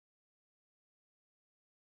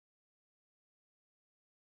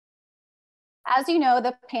As you know,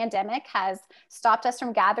 the pandemic has stopped us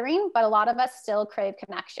from gathering, but a lot of us still crave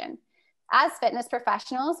connection. As fitness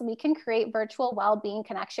professionals, we can create virtual well-being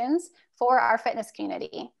connections for our fitness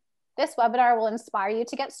community. This webinar will inspire you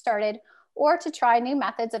to get started or to try new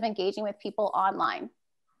methods of engaging with people online.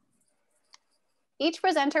 Each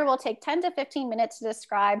presenter will take 10 to 15 minutes to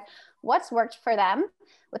describe what's worked for them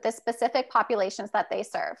with the specific populations that they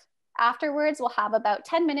serve. Afterwards, we'll have about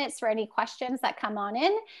 10 minutes for any questions that come on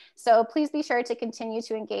in, so please be sure to continue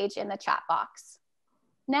to engage in the chat box.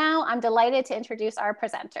 Now, I'm delighted to introduce our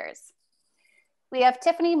presenters. We have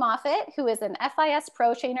Tiffany Moffat, who is an FIS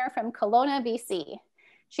Pro Trainer from Kelowna, BC.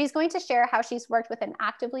 She's going to share how she's worked with an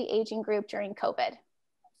actively aging group during COVID.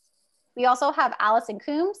 We also have Allison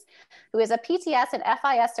Coombs, who is a PTS and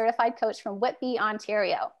FIS certified coach from Whitby,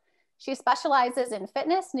 Ontario. She specializes in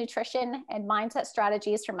fitness, nutrition, and mindset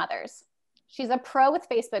strategies for mothers. She's a pro with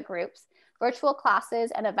Facebook groups, virtual classes,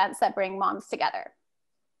 and events that bring moms together.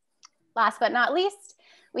 Last but not least,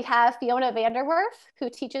 we have Fiona Vanderwerf, who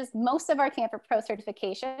teaches most of our Camper Pro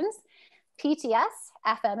certifications, PTS,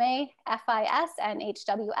 FMA, FIS, and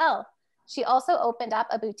HWL. She also opened up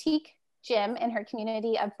a boutique gym in her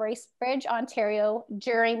community of Bracebridge, Ontario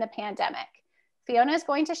during the pandemic. Fiona is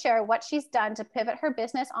going to share what she's done to pivot her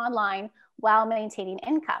business online while maintaining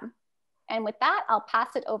income. And with that, I'll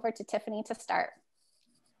pass it over to Tiffany to start.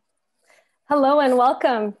 Hello and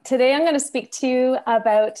welcome. Today I'm going to speak to you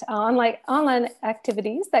about online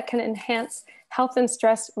activities that can enhance health and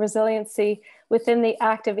stress resiliency within the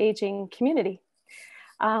active aging community.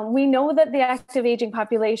 We know that the active aging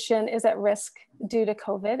population is at risk due to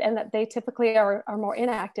COVID and that they typically are more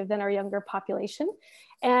inactive than our younger population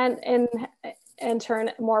and in turn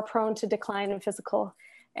more prone to decline in physical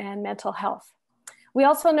and mental health. We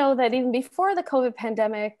also know that even before the COVID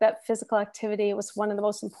pandemic, that physical activity was one of the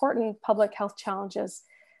most important public health challenges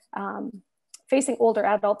facing older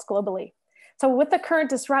adults globally. So with the current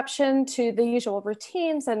disruption to the usual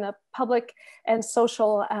routines and the public and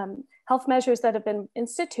social health measures that have been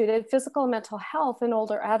instituted, physical and mental health in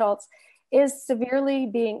older adults is severely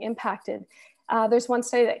being impacted. There's one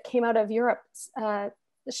study that came out of Europe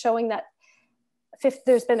showing that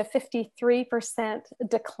there's been a 53%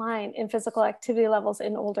 decline in physical activity levels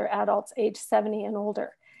in older adults age 70 and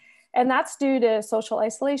older. And that's due to social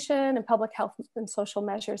isolation and public health and social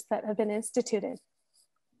measures that have been instituted.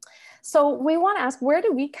 So we want to ask, where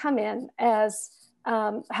do we come in as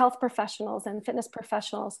health professionals and fitness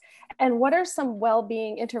professionals? And what are some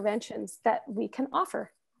well-being interventions that we can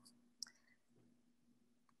offer?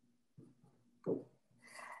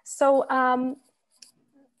 So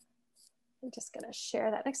I'm just going to share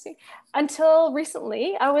that next thing. Until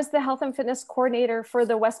recently, I was the health and fitness coordinator for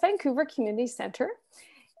the West Vancouver Community Center.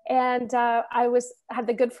 And I had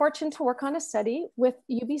the good fortune to work on a study with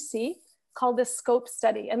UBC called the SCOPE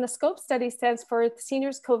study. And the SCOPE study stands for the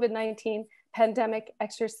Seniors COVID-19 Pandemic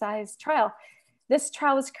Exercise Trial. This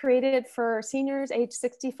trial was created for seniors age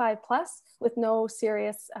 65 plus with no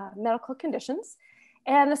serious medical conditions.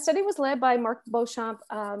 And the study was led by Mark Beauchamp,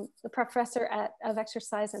 the professor of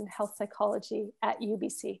exercise and health psychology at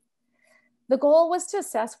UBC. The goal was to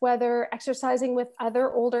assess whether exercising with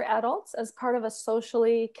other older adults as part of a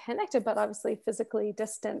socially connected, but obviously physically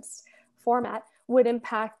distanced format would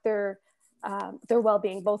impact their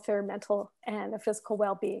well-being, both their mental and their physical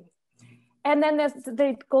well-being. And then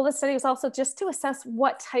the goal of the study was also just to assess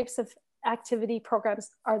what types of activity programs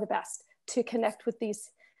are the best to connect with these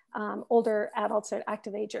older adults or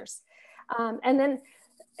active agers. And then,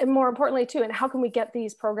 and more importantly too, and how can we get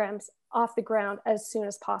these programs off the ground as soon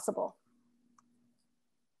as possible?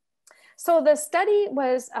 So the study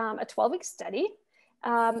was a 12-week study.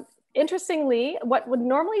 Interestingly, what would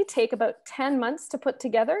normally take about 10 months to put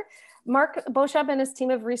together, Mark Beauchamp and his team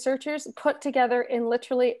of researchers put together in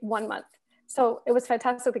literally 1 month. So it was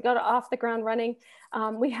fantastic. We got off the ground running.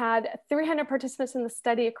 We had 300 participants in the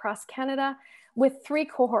study across Canada with 3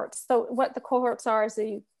 cohorts. So what the cohorts are, is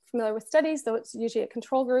you familiar with studies, so it's usually a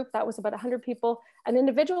control group that was about 100 people, an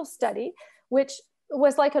individual study, which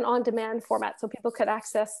was like an on-demand format, so people could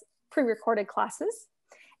access pre-recorded classes.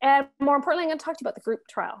 And more importantly, I'm going to talk to you about the group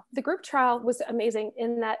trial. The group trial was amazing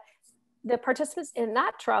in that the participants in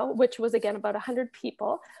that trial, which was again about 100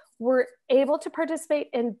 people, were able to participate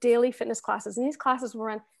in daily fitness classes. And these classes were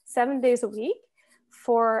run 7 days a week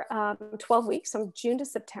for 12 weeks, from June to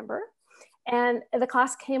September. And the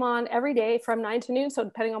class came on every day from 9 to noon. So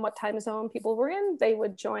depending on what time zone people were in, they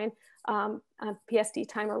would join PSD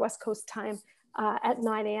time or West Coast time at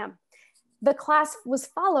 9 a.m. The class was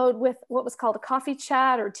followed with what was called a coffee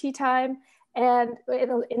chat or tea time, and it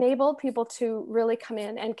enabled people to really come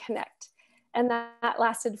in and connect. And that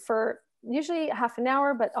lasted for usually half an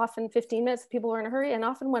hour, but often 15 minutes. People were in a hurry, and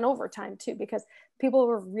often went over time too, because people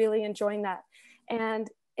were really enjoying that. And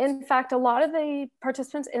in fact, a lot of the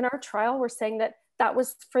participants in our trial were saying that that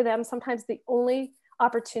was for them sometimes the only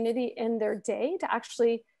opportunity in their day to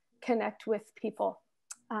actually connect with people,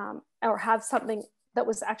 or have something that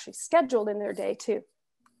was actually scheduled in their day too.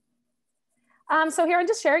 So here I'm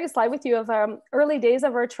just sharing a slide with you of early days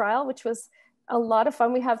of our trial, which was a lot of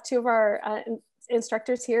fun. We have two of our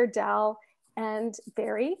instructors here, Dal and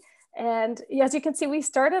Barry. And as you can see, we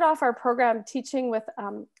started off our program teaching with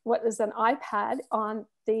what is an iPad on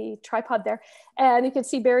the tripod there. And you can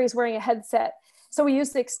see Barry's wearing a headset. So we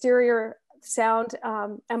used the exterior sound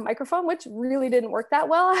and microphone, which really didn't work that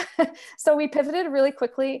well. So we pivoted really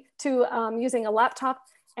quickly to using a laptop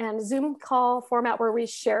and Zoom call format where we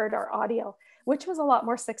shared our audio, which was a lot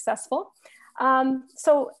more successful.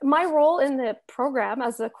 So my role in the program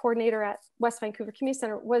as a coordinator at West Vancouver Community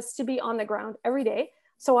Center was to be on the ground every day.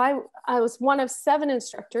 So I was one of 7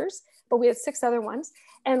 instructors, but we had 6 other ones.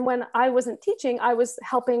 And when I wasn't teaching, I was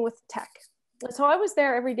helping with tech. So I was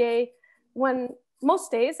there every day, when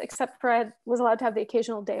most days, except for I was allowed to have the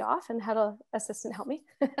occasional day off and had an assistant help me.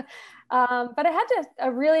 But I had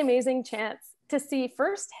a really amazing chance to see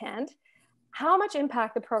firsthand how much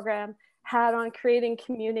impact the program had on creating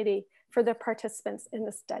community for the participants in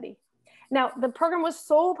the study. Now, the program was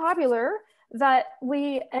so popular that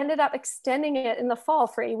we ended up extending it in the fall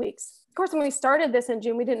for 8 weeks. Of course, when we started this in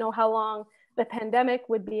June, we didn't know how long the pandemic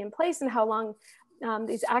would be in place and how long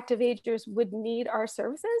these active agers would need our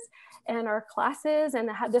services and our classes, and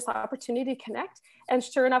had this opportunity to connect. And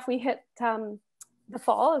sure enough, we hit the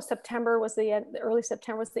fall of September was the end, early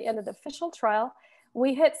September was the end of the official trial.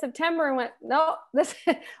 We hit September and went, no,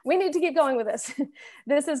 we need to keep going with this.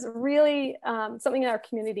 This is really something that our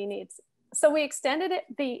community needs. So we extended it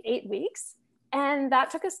the 8 weeks, and that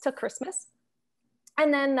took us to Christmas.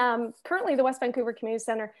 And then currently the West Vancouver Community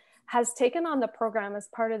Center has taken on the program as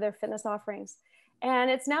part of their fitness offerings.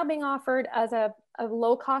 And it's now being offered as a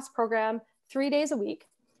low-cost program 3 days a week,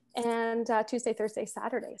 and Tuesday, Thursday,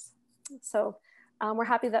 Saturdays. So we're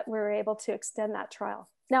happy that we were able to extend that trial.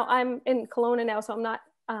 Now I'm in Kelowna now, so I'm not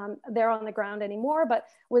there on the ground anymore, but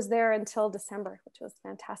was there until December, which was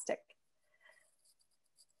fantastic.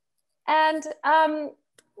 And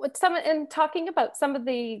in talking about some of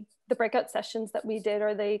the breakout sessions that we did,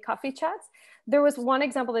 or the coffee chats, there was one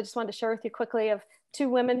example that I just wanted to share with you quickly of 2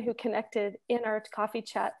 women who connected in our coffee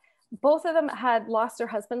chat. Both of them had lost their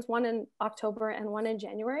husbands, one in October and one in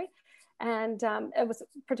January. And it was a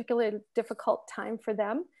particularly difficult time for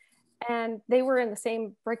them. And they were in the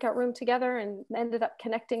same breakout room together and ended up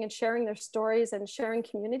connecting and sharing their stories and sharing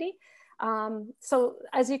community. So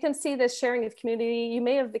as you can see, this sharing of community, you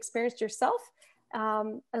may have experienced yourself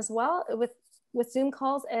as well with Zoom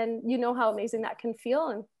calls, and you know how amazing that can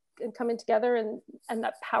feel, and coming together and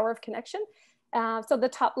that power of connection. So the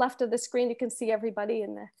top left of the screen, you can see everybody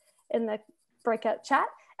in the breakout chat.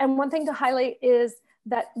 And one thing to highlight is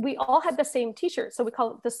that we all had the same t-shirt. So we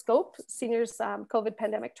call it the SCOPE, Seniors COVID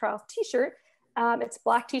Pandemic Trial t-shirt. It's a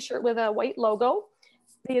black t-shirt with a white logo.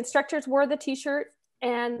 The instructors wore the t-shirt,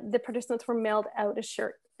 and the participants were mailed out a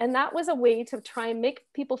shirt. And that was a way to try and make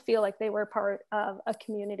people feel like they were part of a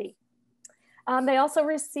community. They also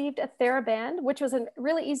received a TheraBand, which was a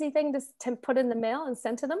really easy thing to put in the mail and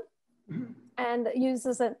send to them, and used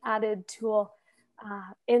as an added tool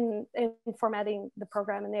in formatting the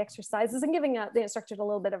program and the exercises, and giving the instructors a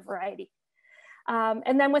little bit of variety.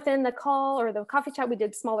 And then within the call or the coffee chat, we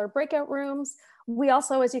did smaller breakout rooms. We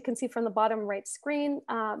also, as you can see from the bottom right screen,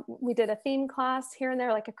 we did a theme class here and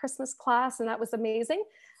there, like a Christmas class, and that was amazing.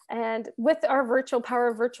 And with our power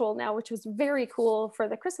of virtual now, which was very cool for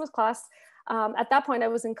the Christmas class, at that point I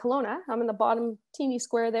was in Kelowna. I'm in the bottom teeny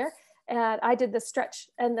square there. And I did the stretch,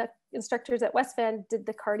 and the instructors at West Van did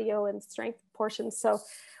the cardio and strength portions. So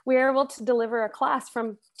we were able to deliver a class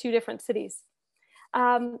from 2 different cities.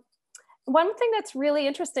 One thing that's really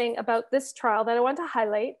interesting about this trial that I want to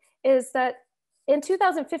highlight is that in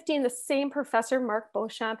 2015, the same professor, Mark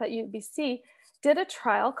Beauchamp at UBC, did a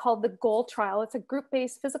trial called the GOAL trial. It's a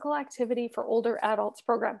group-based physical activity for older adults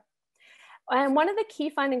program. And one of the key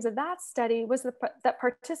findings of that study was that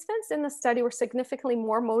participants in the study were significantly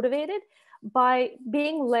more motivated by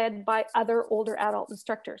being led by other older adult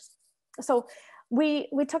instructors. So we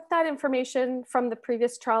took that information from the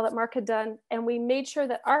previous trial that Mark had done, and we made sure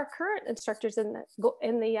that our current instructors in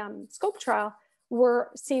the SCOPE trial were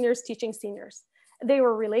seniors teaching seniors. They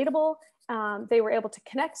were relatable. They were able to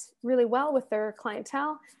connect really well with their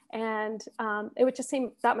clientele, and it would just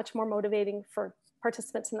seem that much more motivating for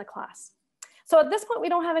participants in the class. So at this point, we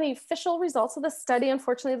don't have any official results of the study,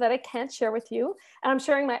 unfortunately, that I can't share with you. And I'm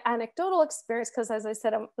sharing my anecdotal experience because, as I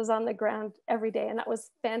said, I was on the ground every day, and that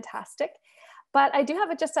was fantastic. But I do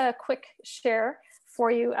have just a quick share for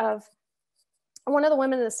you of one of the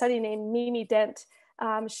women in the study named Mimi Dent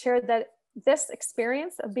shared that this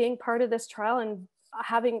experience of being part of this trial and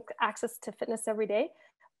having access to fitness every day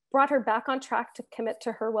brought her back on track to commit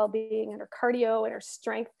to her well-being and her cardio and her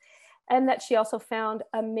strength, and that she also found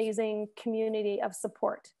amazing community of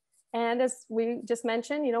support. And as we just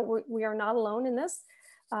mentioned, you know, we are not alone in this.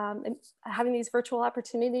 And having these virtual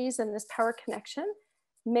opportunities and this power connection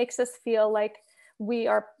makes us feel like we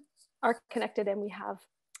are connected and we have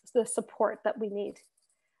the support that we need.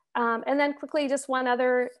 And then quickly, just one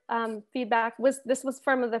other feedback this was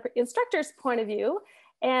from the instructor's point of view.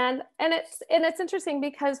 And it's interesting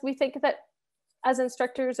because we think that as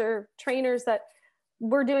instructors or trainers that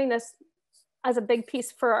we're doing this as a big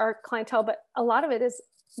piece for our clientele, but a lot of it is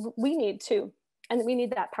we need too, and we need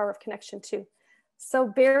that power of connection too. So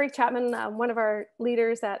Barry Chapman, one of our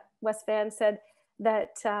leaders at West Van, said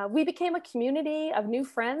that we became a community of new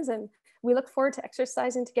friends, and we look forward to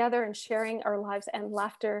exercising together and sharing our lives and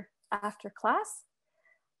laughter after class.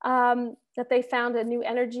 That they found a new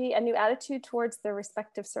energy, a new attitude towards their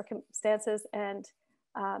respective circumstances, and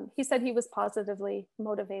he said he was positively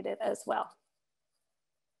motivated as well.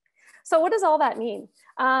 So what does all that mean?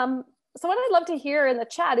 So what I'd love to hear in the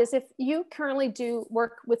chat is if you currently do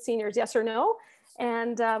work with seniors, yes or no,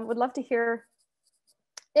 and would love to hear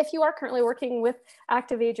if you are currently working with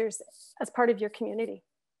active agers as part of your community.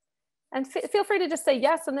 And feel free to just say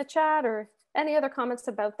yes in the chat, or any other comments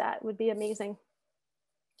about that would be amazing.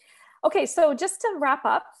 Okay, so just to wrap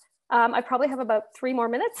up, I probably have about 3 more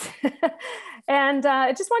minutes. And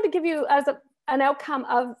I just wanted to give you as an outcome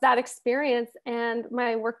of that experience and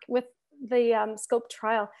my work with the SCOPE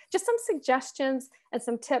trial, just some suggestions and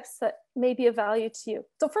some tips that may be of value to you.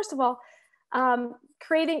 So first of all,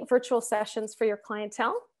 creating virtual sessions for your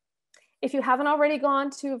clientele. If you haven't already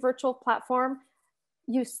gone to a virtual platform,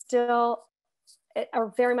 you still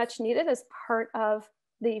are very much needed as part of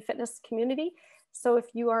the fitness community. So if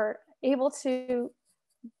you are able to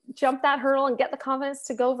jump that hurdle and get the confidence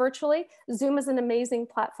to go virtually, Zoom is an amazing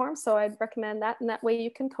platform. So I'd recommend that. And that way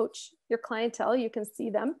you can coach your clientele, you can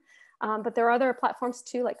see them. But there are other platforms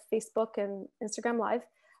too, like Facebook and Instagram Live.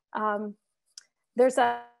 There's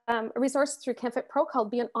a resource through CanFit Pro called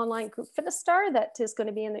Be an Online Group Fitness Star that is going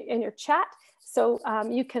to be in your chat. So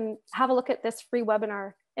you can have a look at this free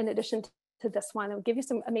webinar in addition to this one. It'll give you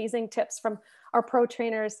some amazing tips from our pro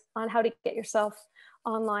trainers on how to get yourself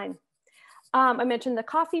online. I mentioned the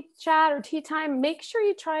coffee chat or tea time. Make sure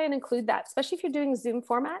you try and include that, especially if you're doing Zoom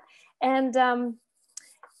format. And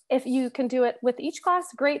if you can do it with each class,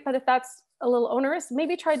 great. But if that's a little onerous,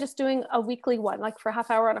 maybe try just doing a weekly one, like for a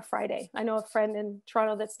half hour on a Friday. I know a friend in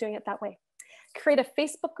Toronto that's doing it that way. Create a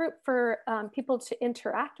Facebook group for people to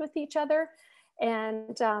interact with each other,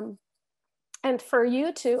 and for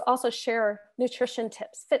you to also share nutrition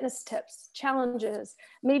tips, fitness tips, challenges,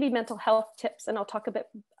 maybe mental health tips. And I'll talk a bit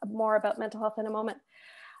more about mental health in a moment.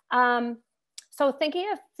 So thinking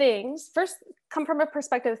of things, first come from a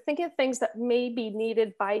perspective, thinking of things that may be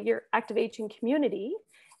needed by your active aging community,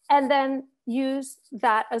 and then use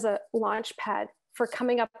that as a launch pad for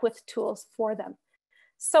coming up with tools for them.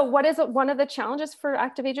 So what is it? One of the challenges for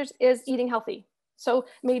active agers is eating healthy. So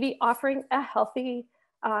maybe offering a healthy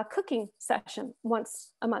cooking session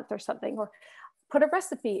once a month or something, or put a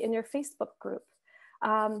recipe in your Facebook group.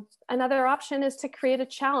 Another option is to create a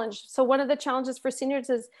challenge. So one of the challenges for seniors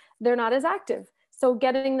is they're not as active. So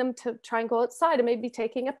getting them to try and go outside and maybe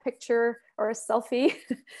taking a picture or a selfie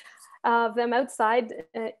of them outside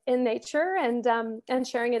in nature, and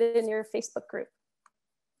sharing it in your Facebook group.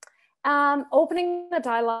 Opening the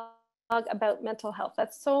dialogue about mental health.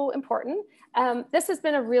 That's so important. This has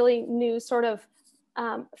been a really new sort of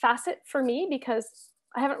facet for me because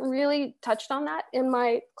I haven't really touched on that in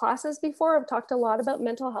my classes before. I've talked a lot about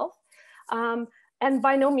mental health. And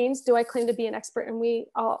by no means do I claim to be an expert, and we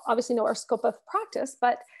all obviously know our scope of practice,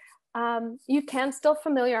 but you can still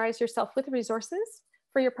familiarize yourself with resources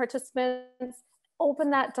for your participants,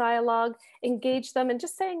 open that dialogue, engage them, and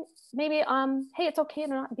just saying maybe, hey, it's okay to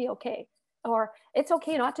not be okay, or it's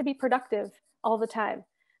okay not to be productive all the time,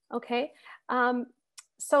 okay?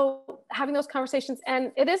 So having those conversations,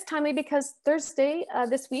 and it is timely because Thursday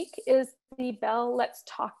this week is the Bell Let's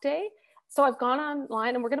Talk Day. So I've gone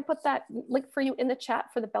online, and we're going to put that link for you in the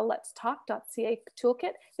chat for the bellletstalk.ca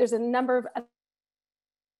toolkit. There's a number of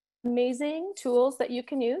amazing tools that you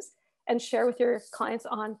can use and share with your clients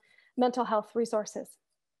on mental health resources.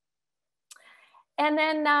 And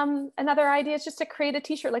then another idea is just to create a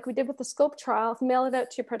t-shirt like we did with the scope trial, mail it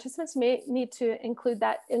out to your participants. You may need to include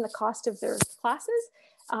that in the cost of their classes,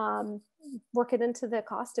 work it into the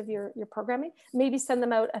cost of your programming, maybe send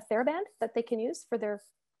them out a TheraBand that they can use for their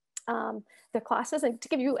classes, and to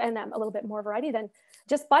give you and them a little bit more variety than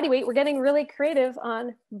just body weight. We're getting really creative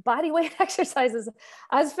on body weight exercises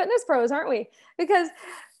as fitness pros, aren't we? Because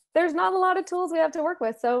there's not a lot of tools we have to work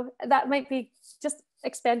with. So that might be just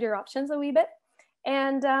expand your options a wee bit.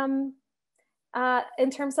 And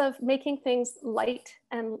in terms of making things light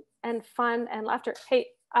and fun and laughter, hey,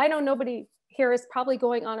 I know nobody here is probably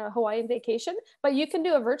going on a Hawaiian vacation, but you can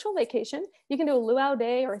do a virtual vacation. You can do a luau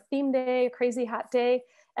day or a theme day, a crazy hat day,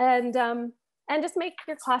 and just make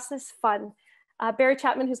your classes fun. Barry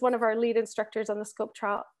Chapman, who's one of our lead instructors on the Scope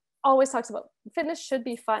trial, always talks about fitness should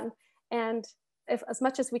be fun. And if as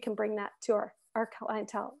much as we can bring that to our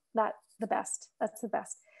clientele, that's the best.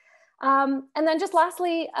 And then just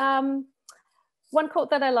lastly, one quote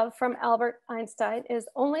that I love from Albert Einstein is,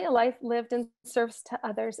 "Only a life lived in service to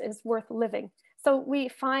others is worth living." So we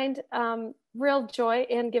find real joy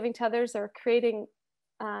in giving to others or creating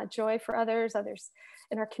joy for others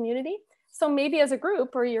in our community. So maybe as a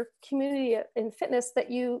group or your community in fitness that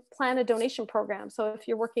you plan a donation program. So if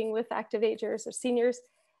you're working with active agers or seniors,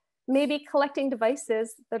 maybe collecting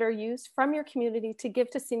devices that are used from your community to give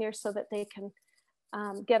to seniors so that they can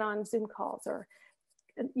get on Zoom calls or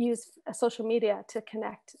use social media to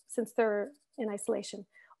connect since they're in isolation,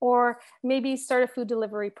 or maybe start a food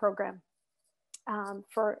delivery program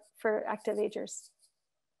for active agers.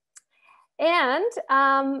 And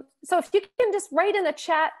so if you can just write in the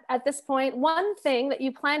chat at this point, one thing that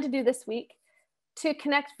you plan to do this week to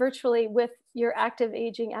connect virtually with your active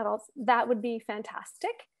aging adults, that would be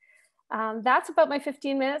fantastic. That's about my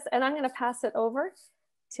 15 minutes, and I'm going to pass it over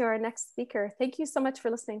to our next speaker. Thank you so much for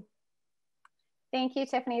listening. Thank you,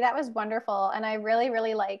 Tiffany. That was wonderful. And I really,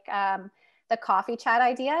 really like the coffee chat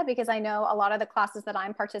idea, because I know a lot of the classes that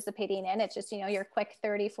I'm participating in, it's just, your quick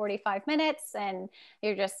 30, 45 minutes and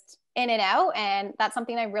you're just in and out. And that's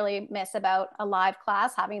something I really miss about a live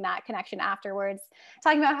class, having that connection afterwards,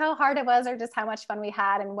 talking about how hard it was or just how much fun we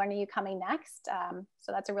had and when are you coming next.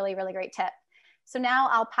 So that's a really, really great tip. So now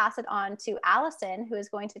I'll pass it on to Allison, who is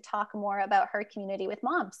going to talk more about her community with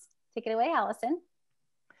moms. Take it away, Allison.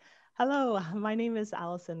 Hello, my name is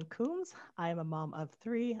Allison Coombs. I am a mom of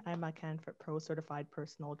 3. I'm a CanFit Pro certified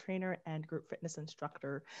personal trainer and group fitness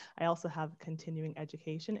instructor. I also have continuing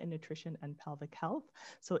education in nutrition and pelvic health.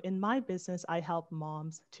 So in my business, I help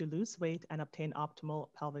moms to lose weight and obtain optimal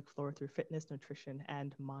pelvic floor through fitness, nutrition,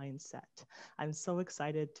 and mindset. I'm so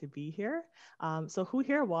excited to be here. So who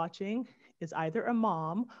here watching is either a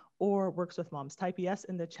mom or works with moms? Type yes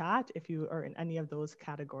in the chat if you are in any of those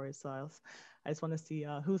categories. So I just want to see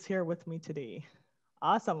who's here with me today.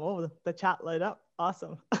 Awesome. Oh, the chat lit up.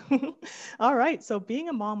 Awesome. All right. So being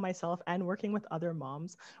a mom myself and working with other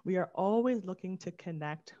moms, we are always looking to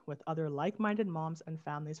connect with other like-minded moms and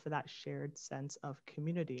families for that shared sense of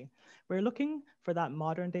community. We're looking for that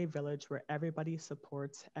modern day village where everybody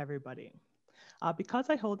supports everybody.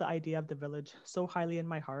 Because I hold the idea of the village so highly in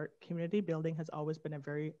my heart, community building has always been a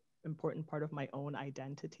very important part of my own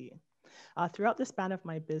identity. Throughout the span of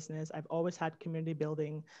my business, I've always had community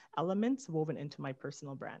building elements woven into my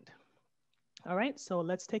personal brand. All right, so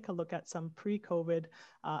let's take a look at some pre-COVID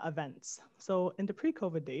events. So in the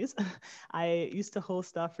pre-COVID days, I used to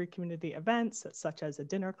host free community events such as a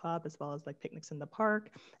dinner club, as well as like picnics in the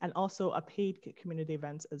park, and also a paid community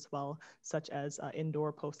events as well, such as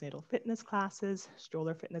indoor postnatal fitness classes,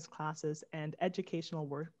 stroller fitness classes, and educational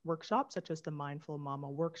workshops such as the Mindful Mama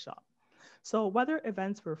workshop. So whether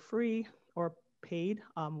events were free or paid,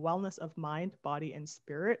 wellness of mind, body, and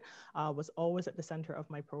spirit was always at the center of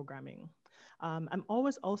my programming. I'm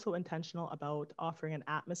always also intentional about offering an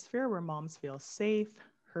atmosphere where moms feel safe,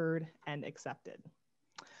 heard, and accepted.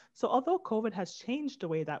 So although COVID has changed the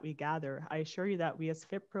way that we gather, I assure you that we as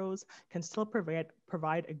Fit Pros can still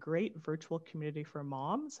provide a great virtual community for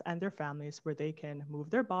moms and their families where they can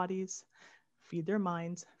move their bodies, feed their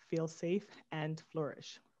minds, feel safe, and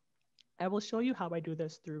flourish. I will show you how I do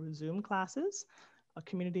this through Zoom classes,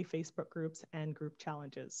 community Facebook groups, and group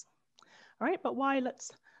challenges. All right, but why?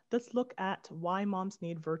 Let's look at why moms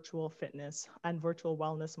need virtual fitness and virtual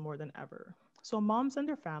wellness more than ever. So moms and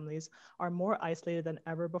their families are more isolated than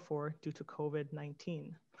ever before due to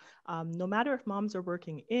COVID-19. No matter if moms are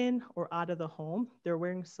working in or out of the home, they're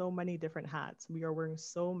wearing so many different hats. We are wearing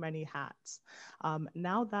so many hats.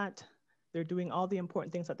 Now that they're doing all the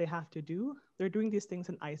important things that they have to do, they're doing these things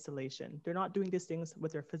in isolation. They're not doing these things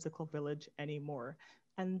with their physical village anymore.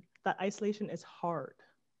 And that isolation is hard.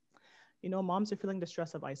 You know, moms are feeling the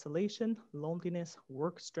stress of isolation, loneliness,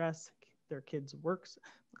 work stress, their kids' work,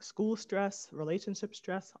 school stress, relationship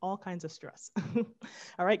stress, all kinds of stress.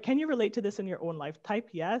 All right, can you relate to this in your own life? Type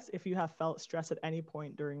yes if you have felt stress at any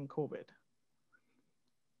point during COVID.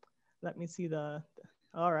 Let me see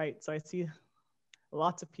all right, so I see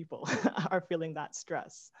lots of people are feeling that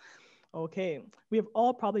stress. Okay, we have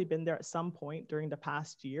all probably been there at some point during the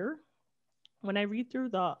past year. When I read through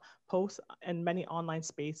the posts and many online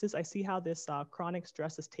spaces, I see how this chronic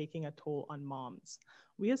stress is taking a toll on moms.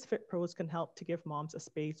 We as Fit Pros can help to give moms a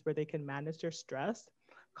space where they can manage their stress,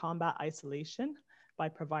 combat isolation by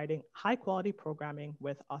providing high quality programming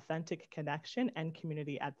with authentic connection and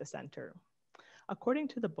community at the center. According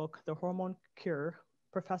to the book, The Hormone Cure,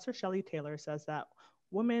 Professor Shelley Taylor says that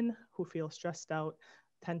women who feel stressed out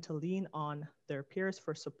tend to lean on their peers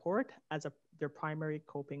for support as their primary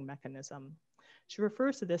coping mechanism. She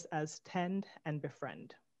refers to this as tend and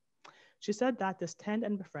befriend. She said that this tend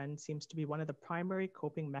and befriend seems to be one of the primary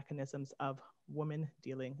coping mechanisms of women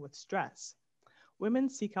dealing with stress. Women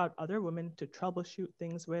seek out other women to troubleshoot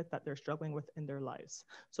things with that they're struggling with in their lives.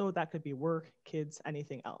 So that could be work, kids,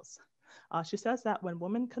 anything else. She says that when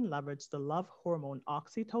women can leverage the love hormone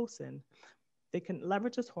oxytocin, they can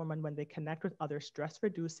leverage this hormone when they connect with other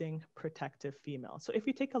stress-reducing protective females. So if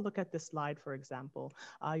you take a look at this slide, for example,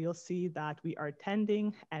 you'll see that we are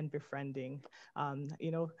tending and befriending.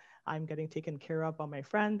 I'm getting taken care of by my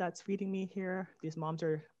friend that's feeding me here. These moms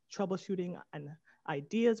are troubleshooting and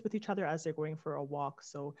ideas with each other as they're going for a walk.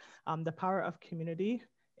 So the power of community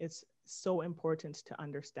is so important to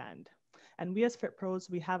understand. And we as Fit Pros,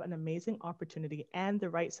 we have an amazing opportunity and the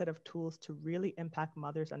right set of tools to really impact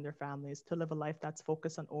mothers and their families to live a life that's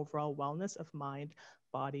focused on overall wellness of mind,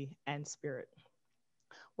 body, and spirit.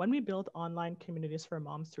 When we build online communities for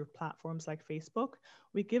moms through platforms like Facebook,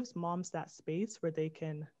 we give moms that space where they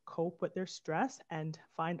can cope with their stress and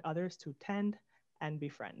find others to tend and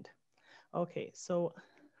befriend. Okay, so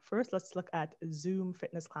first, let's look at Zoom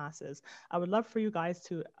fitness classes. I would love for you guys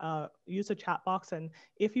to use the chat box. And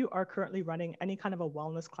if you are currently running any kind of a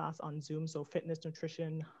wellness class on Zoom, so fitness,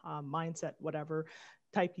 nutrition, mindset, whatever,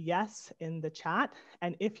 type yes in the chat.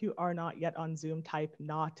 And if you are not yet on Zoom, type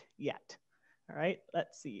not yet. All right,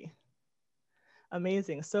 let's see.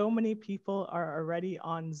 Amazing. So many people are already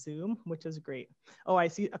on Zoom, which is great. Oh, I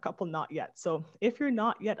see a couple not yet. So if you're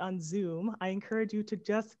not yet on Zoom, I encourage you to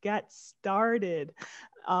just get started.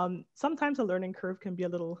 Sometimes a learning curve can be a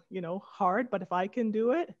little, hard, but if I can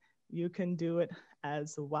do it, you can do it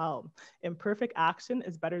as well. Imperfect action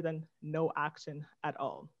is better than no action at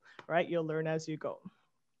all, right? You'll learn as you go.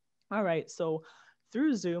 All right, so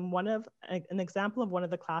through Zoom, an example of one of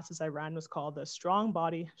the classes I ran was called the Strong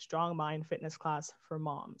Body, Strong Mind Fitness Class for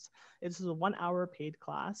Moms. This is a 1-hour paid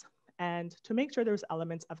class. And to make sure there was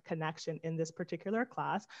elements of connection in this particular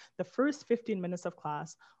class, the first 15 minutes of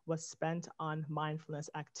class was spent on mindfulness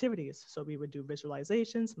activities. So we would do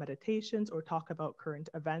visualizations, meditations, or talk about current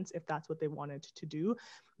events if that's what they wanted to do.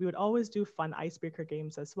 We would always do fun icebreaker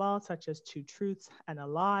games as well, such as 2 truths and a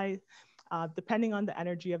lie. Depending on the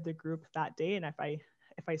energy of the group that day, and if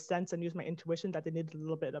I sense and use my intuition that they needed a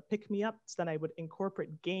little bit of pick-me-ups, then I would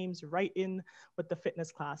incorporate games right in with the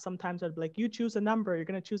fitness class. Sometimes I'd be like, you choose a number, you're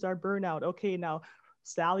gonna choose our burnout. Okay, now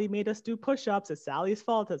Sally made us do push-ups, it's Sally's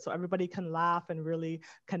fault. So everybody can laugh and really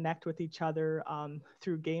connect with each other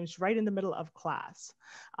through games right in the middle of class.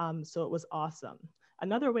 So it was awesome.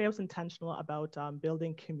 Another way I was intentional about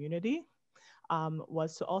building community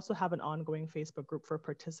was to also have an ongoing Facebook group for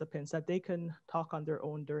participants that they can talk on their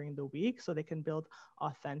own during the week so they can build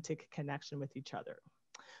authentic connection with each other.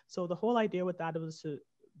 So the whole idea with that was to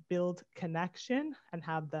build connection and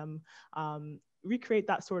have them recreate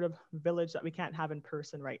that sort of village that we can't have in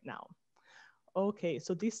person right now. Okay,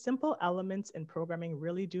 so these simple elements in programming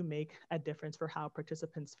really do make a difference for how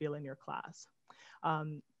participants feel in your class.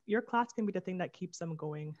 Your class can be the thing that keeps them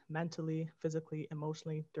going mentally, physically,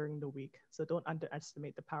 emotionally during the week. So don't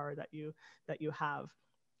underestimate the power that you have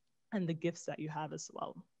and the gifts that you have as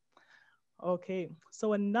well. Okay,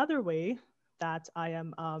 so another way that I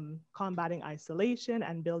am combating isolation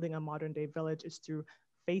and building a modern day village is through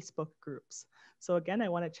Facebook groups. So again, I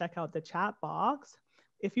want to check out the chat box.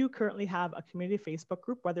 If you currently have a community Facebook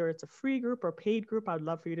group, whether it's a free group or paid group, I would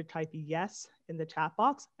love for you to type yes in the chat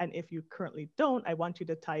box. And if you currently don't, I want you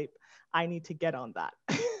to type, I need to get on that.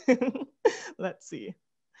 Let's see.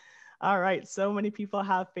 All right, so many people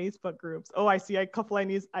have Facebook groups. Oh, I see a couple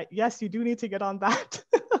yes, you do need to get on that.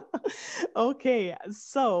 Okay,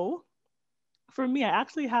 so For me, I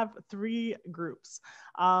actually have 3 groups.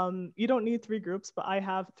 You don't need 3 groups, but I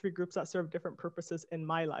have 3 groups that serve different purposes in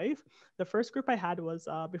my life. The first group I had was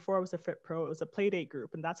before I was a Fit Pro. It was a Playdate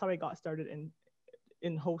group, and that's how I got started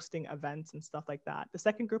in hosting events and stuff like that. The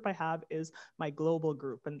second group I have is my global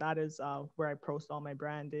group, and that is where I post all my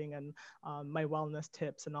branding and my wellness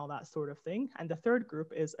tips and all that sort of thing. And the third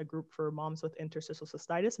group is a group for moms with interstitial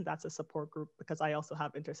cystitis, and that's a support group because I also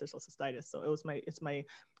have interstitial cystitis. So it's my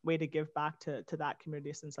way to give back to that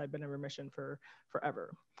community since I've been in remission for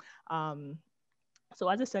forever. So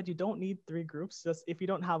as I said, you don't need 3 groups. Just if you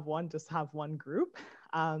don't have one, just have one group.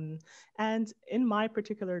 And in my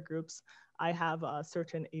particular groups, I have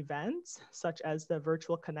certain events, such as the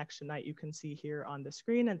virtual connection night you can see here on the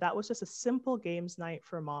screen. And that was just a simple games night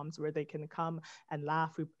for moms where they can come and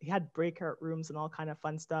laugh. We had breakout rooms and all kind of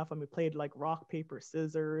fun stuff. And we played like rock, paper,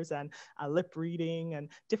 scissors and lip reading and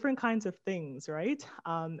different kinds of things, right?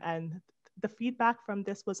 And the feedback from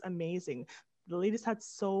this was amazing. The ladies had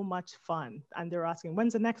so much fun and they're asking,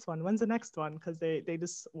 when's the next one? When's the next one? Because they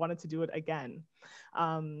just wanted to do it again.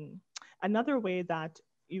 Another way that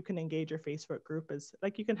you can engage your Facebook group is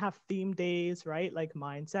like you can have theme days, right? Like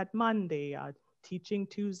Mindset Monday, Teaching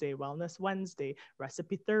Tuesday, Wellness Wednesday,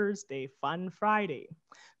 Recipe Thursday, Fun Friday,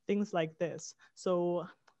 things like this. So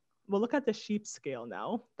we'll look at the sheep scale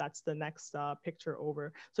now. That's the next picture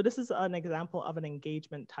over. So this is an example of an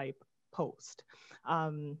engagement type post.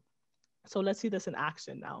 So let's see this in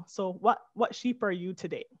action now. So what sheep are you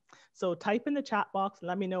today? So type in the chat box and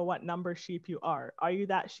let me know what number sheep you are. Are you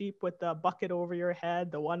that sheep with the bucket over your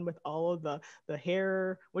head, the one with all of the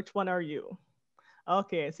hair? Which one are you?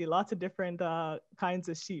 Okay, I see lots of different kinds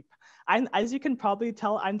of sheep. As you can probably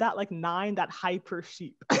tell, I'm that like 9, that hyper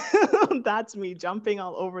sheep. That's me jumping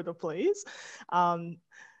all over the place. Awesome.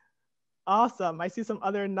 I see some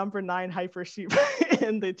other number 9 hyper sheep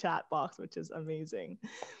in the chat box, which is amazing.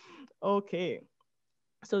 Okay.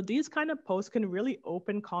 So these kind of posts can really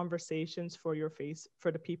open conversations for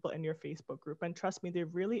the people in your Facebook group. And trust me, they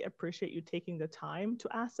really appreciate you taking the time to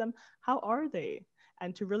ask them, how are they?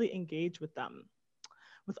 And to really engage with them.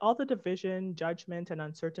 With all the division, judgment, and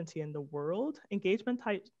uncertainty in the world, engagement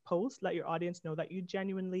type posts let your audience know that you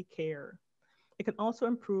genuinely care. It can also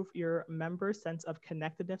improve your members' sense of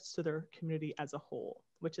connectedness to their community as a whole,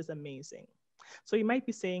 which is amazing. So you might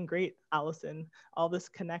be saying, great, Allison, all this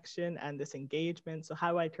connection and this engagement. So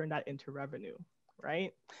how do I turn that into revenue,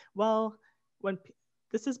 right? Well,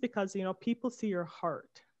 this is because, people see your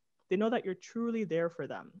heart. They know that you're truly there for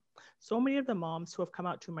them. So many of the moms who have come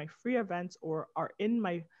out to my free events or are in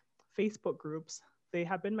my Facebook groups, they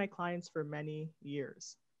have been my clients for many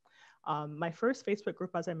years. My first Facebook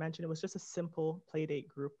group, as I mentioned, it was just a simple Playdate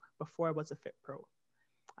group before I was a Fit Pro.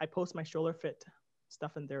 I post my stroller fit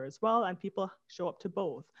stuff in there as well, and people show up to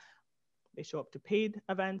both. They show up to paid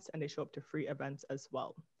events and they show up to free events as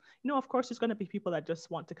well. Of course, there's going to be people that just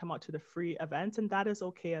want to come out to the free events, and that is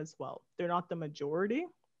okay as well. They're not the majority.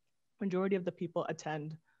 Majority of the people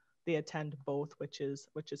attend both, which is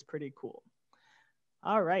pretty cool.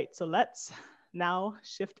 All right, so let's now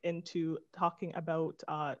shift into talking about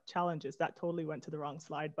challenges. That totally went to the wrong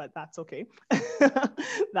slide, but that's okay.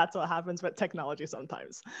 That's what happens with technology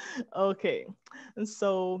sometimes. Okay, and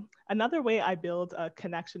so another way I build a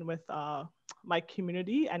connection with my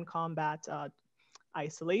community and combat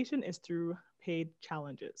isolation is through paid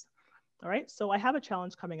challenges. All right, so I have a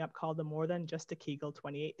challenge coming up called the More Than Just a Kegel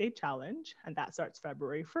 28-Day Challenge, and that starts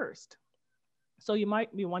February 1st. So you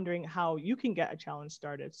might be wondering how you can get a challenge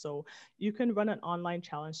started. So you can run an online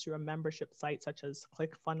challenge through a membership site such as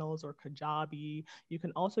ClickFunnels or Kajabi. You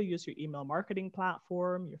can also use your email marketing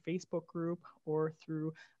platform, your Facebook group, or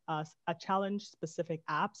through a challenge-specific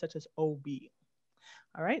app such as OB.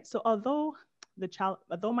 All right, so although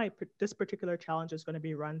this particular challenge is going to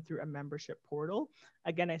be run through a membership portal,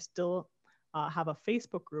 again, I still have a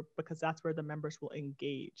Facebook group because that's where the members will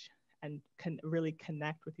engage and can really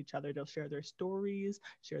connect with each other. They'll share their stories,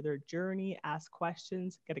 share their journey, ask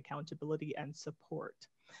questions, get accountability and support.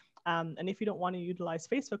 And if you don't want to utilize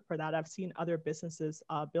Facebook for that, I've seen other businesses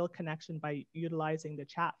build connection by utilizing the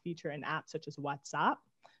chat feature in apps such as WhatsApp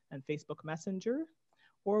and Facebook Messenger,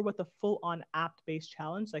 or with a full-on app-based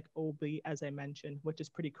challenge like OB, as I mentioned, which is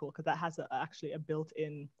pretty cool because that has actually a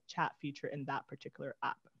built-in chat feature in that particular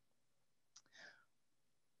app.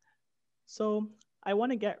 So I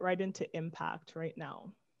want to get right into impact right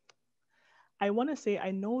now. I want to say,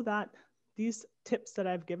 I know that these tips that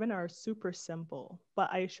I've given are super simple, but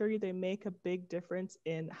I assure you they make a big difference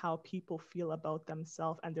in how people feel about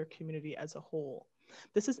themselves and their community as a whole.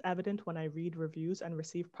 This is evident when I read reviews and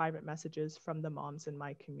receive private messages from the moms in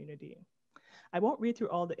my community. I won't read through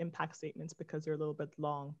all the impact statements because they're a little bit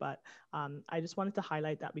long, but I just wanted to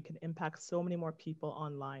highlight that we can impact so many more people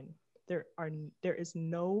online. There is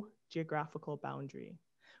no geographical boundary.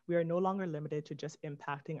 We are no longer limited to just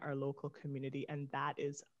impacting our local community, and that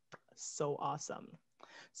is so awesome.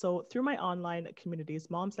 So through my online communities,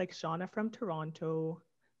 moms like Shauna from Toronto,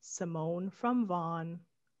 Simone from Vaughan,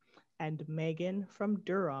 and Megan from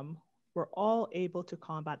Durham were all able to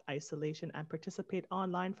combat isolation and participate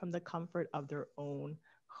online from the comfort of their own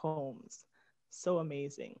homes. So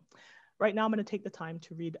amazing. Right now, I'm going to take the time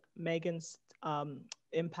to read Megan's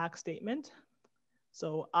impact statement.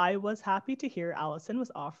 So I was happy to hear Allison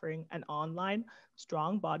was offering an online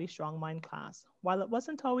strong body, strong mind class. While it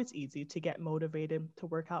wasn't always easy to get motivated to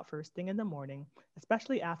work out first thing in the morning,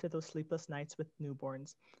 especially after those sleepless nights with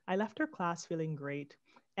newborns, I left her class feeling great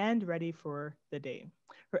and ready for the day.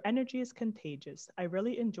 Her energy is contagious. I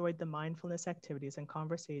really enjoyed the mindfulness activities and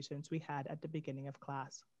conversations we had at the beginning of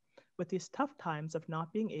class. With these tough times of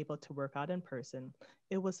not being able to work out in person,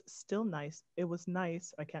 it was still nice. It was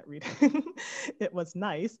nice, I can't read. It was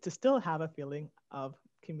nice to still have a feeling of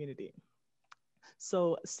community.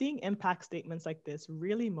 So seeing impact statements like this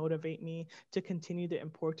really motivate me to continue the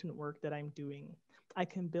important work that I'm doing. I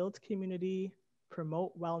can build community,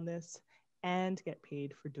 promote wellness, and get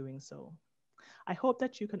paid for doing so. I hope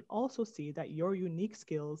that you can also see that your unique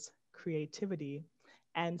skills, creativity,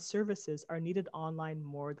 and services are needed online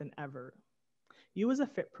more than ever. You as a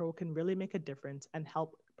Fit Pro can really make a difference and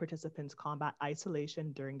help participants combat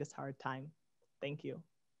isolation during this hard time. Thank you.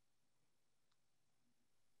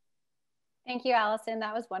 Thank you, Allison.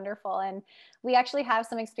 That was wonderful. And we actually have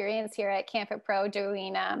some experience here at Camp Fit Pro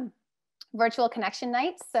doing virtual connection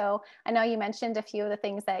nights. So I know you mentioned a few of the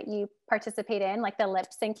things that you participate in, like the lip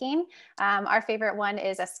syncing. Our favorite one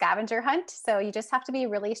is a scavenger hunt. So you just have to be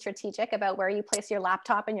really strategic about where you place your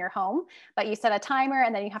laptop in your home, but you set a timer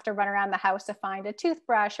and then you have to run around the house to find a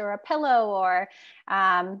toothbrush or a pillow or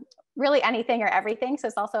really anything or everything. So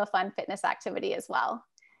it's also a fun fitness activity as well.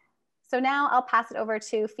 So now I'll pass it over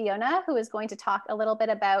to Fiona, who is going to talk a little bit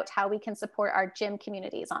about how we can support our gym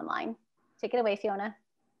communities online. Take it away, Fiona.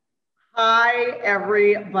 Hi,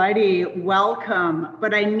 everybody. Welcome.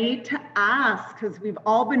 But I need to ask, because we've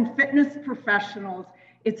all been fitness professionals,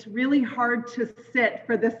 it's really hard to sit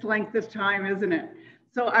for this length of time, isn't it?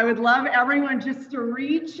 So I would love everyone just to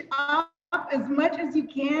reach up as much as you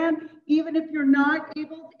can, even if you're not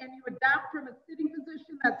able and you adapt from a sitting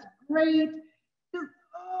position, that's great. Just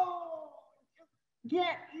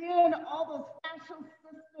get in all those fascial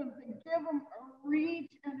systems and give them a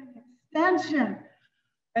reach and an extension.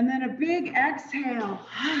 And then a big exhale.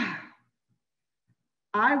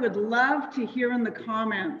 I would love to hear in the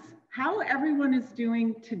comments how everyone is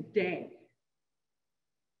doing today.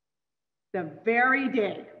 The very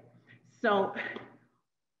day. So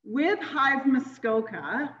with Hive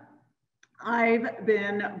Muskoka, I've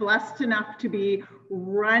been blessed enough to be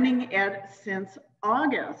running it since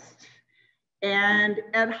August. And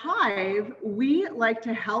at Hive, we like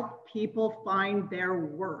to help people find their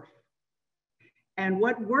worth. And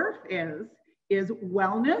what worth is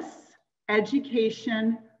wellness,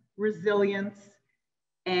 education, resilience,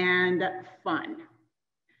 and fun.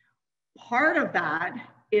 Part of that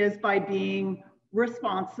is by being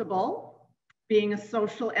responsible, being a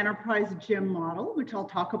social enterprise gym model, which I'll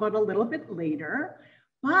talk about a little bit later,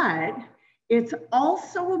 but it's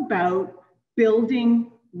also about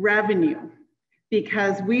building revenue.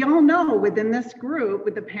 Because we all know within this group,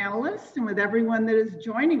 with the panelists and with everyone that is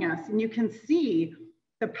joining us, and you can see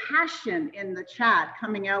the passion in the chat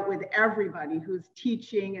coming out with everybody who's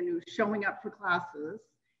teaching and who's showing up for classes,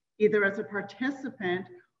 either as a participant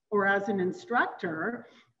or as an instructor,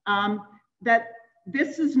 that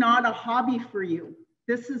this is not a hobby for you.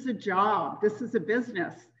 This is a job, this is a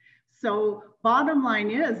business. So bottom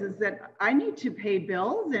line is that I need to pay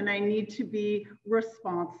bills and I need to be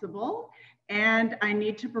responsible. And I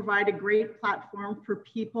need to provide a great platform for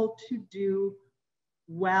people to do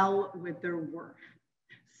well with their work.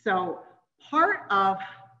 So part of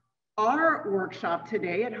our workshop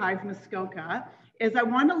today at Hive Muskoka is I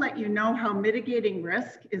want to let you know how mitigating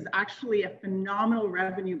risk is actually a phenomenal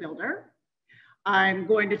revenue builder. I'm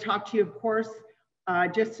going to talk to you, of course,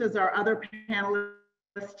 just as our other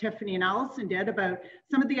panelists, Tiffany and Allison did, about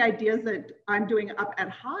some of the ideas that I'm doing up at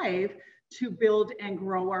Hive to build and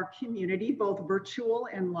grow our community, both virtual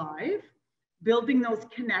and live, building those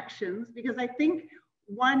connections, because I think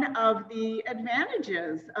one of the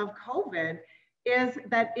advantages of COVID is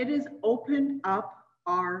that it has opened up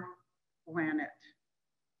our planet.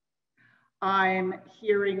 I'm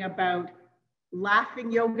hearing about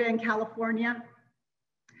laughing yoga in California.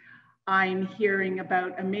 I'm hearing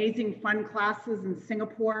about amazing fun classes in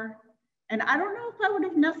Singapore. And I don't know if I would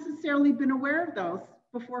have necessarily been aware of those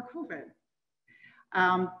before COVID.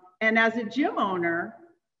 And as a gym owner,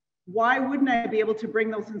 why wouldn't I be able to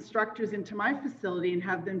bring those instructors into my facility and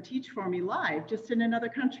have them teach for me live, just in another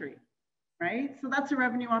country, right? So that's a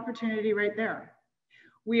revenue opportunity right there.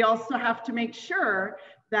 We also have to make sure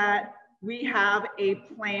that we have a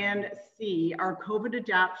plan C, our COVID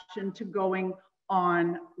adaptation to going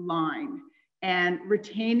online and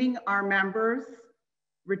retaining our members,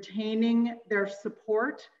 retaining their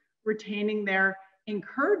support, retaining their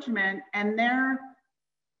encouragement and their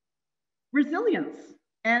resilience,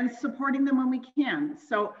 and supporting them when we can.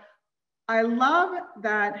 So I love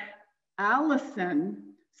that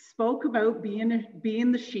Allison spoke about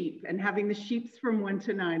being the sheep and having the sheeps from 1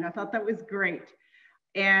 to 9. I thought that was great.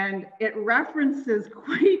 And it references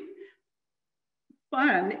quite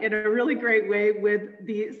fun in a really great way with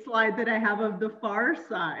the slide that I have of The Far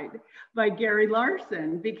Side by Gary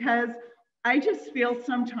Larson, because I just feel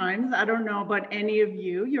sometimes, I don't know about any of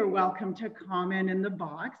you, you're welcome to comment in the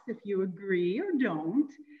box if you agree or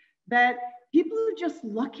don't, that people are just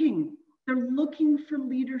looking. They're looking for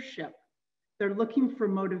leadership. They're looking for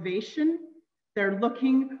motivation. They're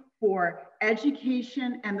looking for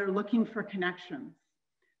education, and they're looking for connections.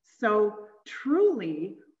 So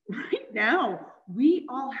truly, right now, we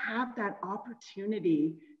all have that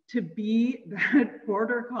opportunity to be that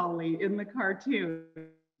border collie in the cartoon.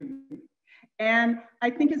 And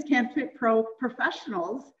I think as CanFit Pro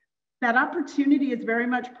professionals, that opportunity is very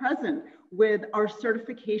much present with our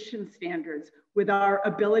certification standards, with our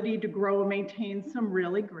ability to grow and maintain some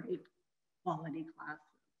really great quality classes.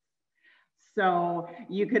 So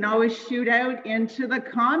you can always shoot out into the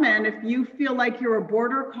comment if you feel like you're a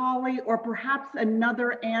border collie or perhaps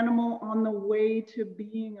another animal on the way to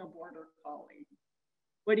being a border collie.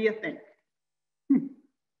 What do you think? Just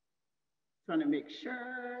want to make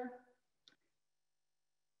sure.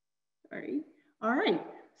 All right.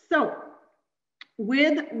 So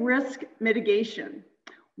with risk mitigation,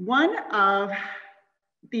 one of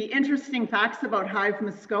the interesting facts about Hive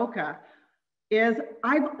Muskoka is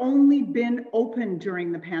I've only been open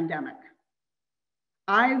during the pandemic.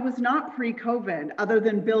 I was not pre-COVID other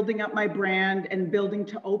than building up my brand and building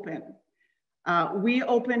to open. We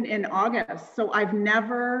opened in August, so I've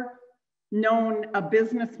never known a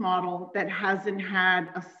business model that hasn't had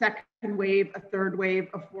a second wave, a third wave,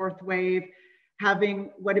 a fourth wave,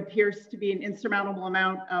 having what appears to be an insurmountable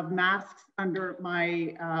amount of masks under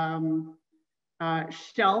my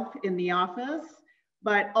shelf in the office.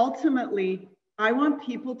 But ultimately, I want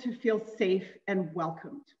people to feel safe and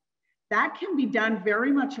welcomed. That can be done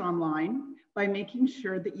very much online by making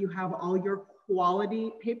sure that you have all your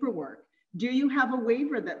quality paperwork. Do you have a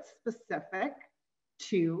waiver that's specific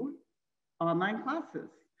to online classes?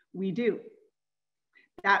 We do.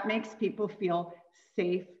 That makes people feel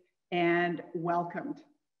safe and welcomed.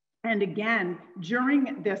 And again,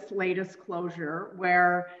 during this latest closure,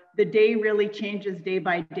 where the day really changes day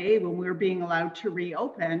by day when we're being allowed to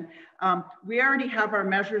reopen, we already have our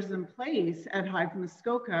measures in place at Hive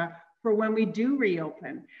Muskoka for when we do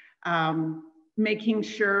reopen. Making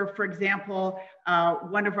sure, for example,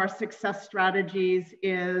 one of our success strategies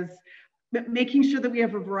is making sure that we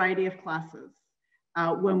have a variety of classes.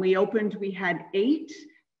 When we opened, we had 8.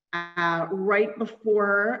 Right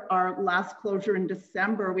before our last closure in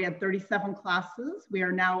December, we had 37 classes. We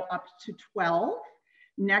are now up to 12.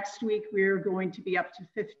 Next week, we're going to be up to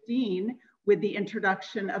 15 with the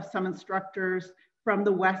introduction of some instructors from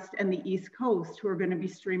the West and the East Coast who are going to be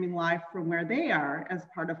streaming live from where they are as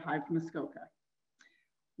part of Hive Muskoka.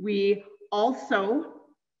 We also,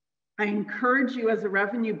 I encourage you as a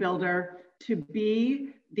revenue builder to be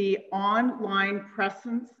the online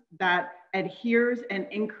presence that adheres and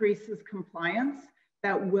increases compliance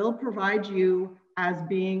that will provide you as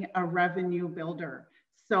being a revenue builder.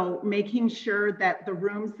 So making sure that the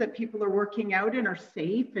rooms that people are working out in are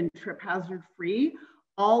safe and trip hazard free,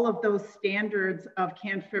 all of those standards of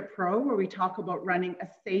CanFit Pro, where we talk about running a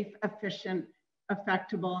safe, efficient,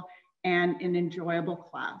 effectable, and an enjoyable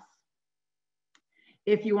class.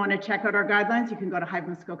 If you want to check out our guidelines, you can go to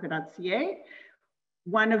hivemuskoka.ca.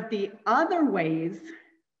 One of the other ways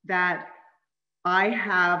that I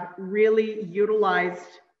have really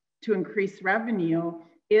utilized to increase revenue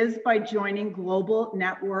is by joining global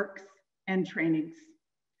networks and trainings.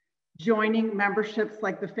 Joining memberships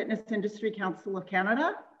like the Fitness Industry Council of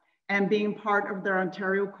Canada and being part of their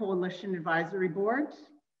Ontario Coalition Advisory Board.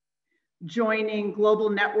 Joining global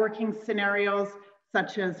networking scenarios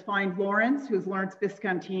such as Find Lawrence, who's Lawrence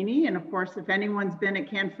Viscontini. And of course, if anyone's been at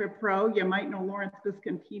CanFit Pro, you might know Lawrence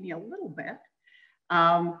Viscontini a little bit.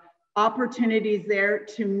 Opportunities there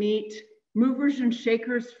to meet movers and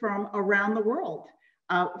shakers from around the world,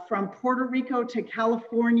 from Puerto Rico to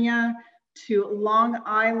California, to Long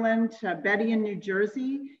Island, to Betty in New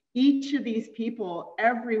Jersey. Each of these people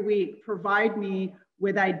every week provide me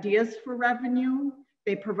with ideas for revenue.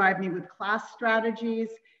 They provide me with class strategies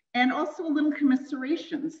and also a little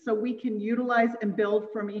commiseration so we can utilize and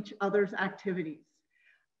build from each other's activities.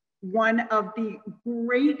 One of the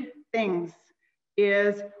great things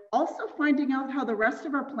is also finding out how the rest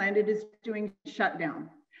of our planet is doing shutdown.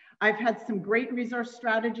 I've had some great resource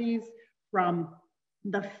strategies from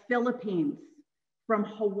the Philippines, from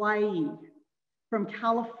Hawaii, from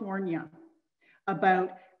California,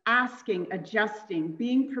 about asking, adjusting,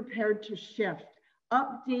 being prepared to shift,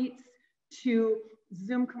 updates to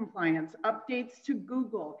Zoom compliance, updates to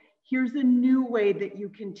Google. Here's a new way that you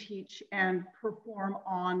can teach and perform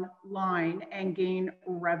online and gain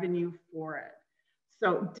revenue for it.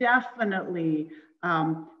 So definitely,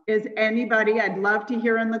 is anybody, I'd love to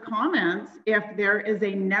hear in the comments if there is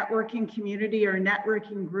a networking community or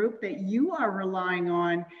networking group that you are relying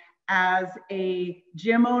on as a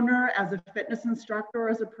gym owner, as a fitness instructor, or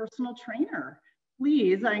as a personal trainer.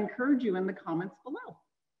 Please, I encourage you in the comments below.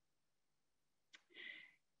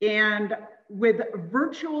 And with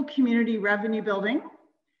virtual community revenue building,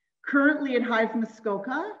 currently at Hive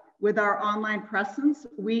Muskoka, with our online presence,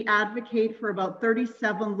 we advocate for about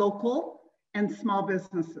 37 local and small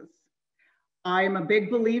businesses. I am a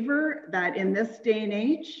big believer that in this day and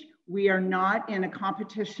age, we are not in a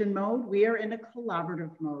competition mode, we are in a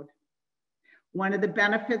collaborative mode. One of the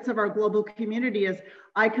benefits of our global community is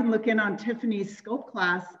I can look in on Tiffany's scope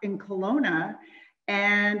class in Kelowna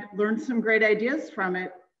and learn some great ideas from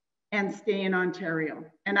it and stay in Ontario.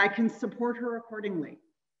 And I can support her accordingly.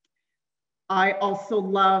 I also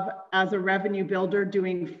love, as a revenue builder,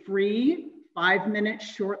 doing free 5-minute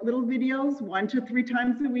short little videos 1 to 3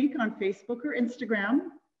 times a week on Facebook or Instagram.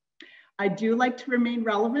 I do like to remain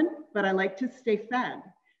relevant, but I like to stay fed.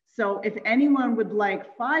 So if anyone would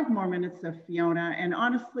like 5 more minutes of Fiona, and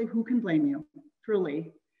honestly, who can blame you,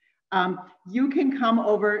 truly, you can come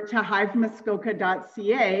over to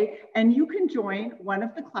hivemuskoka.ca and you can join one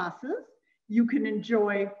of the classes. You can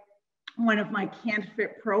enjoy one of my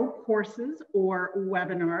CanFit Pro courses or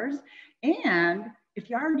webinars. And if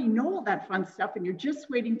you already know all that fun stuff and you're just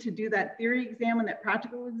waiting to do that theory exam and that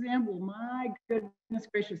practical exam, well, my goodness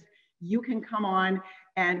gracious, you can come on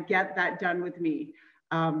and get that done with me.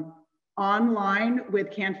 Online with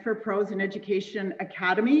CanFit Pros and Education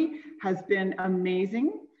Academy has been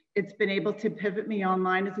amazing. It's been able to pivot me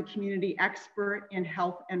online as a community expert in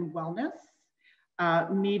health and wellness.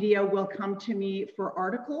 Media will come to me for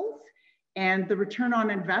articles, and the return on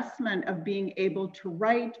investment of being able to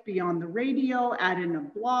write, be on the radio, add in a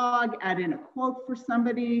blog, add in a quote for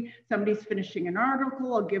somebody, somebody's finishing an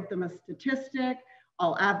article, I'll give them a statistic,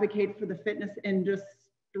 I'll advocate for the fitness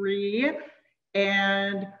industry.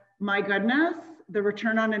 And my goodness, the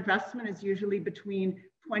return on investment is usually between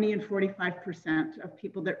 20 and 45% of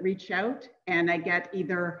people that reach out, and I get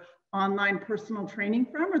either online personal training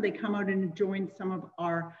from, or they come out and join some of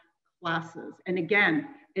our classes. And again,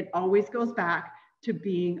 it always goes back to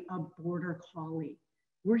being a border collie.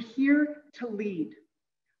 We're here to lead.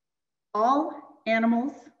 All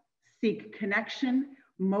animals seek connection,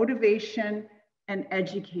 motivation, and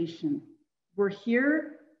education. We're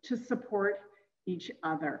here to support each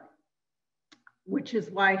other, which is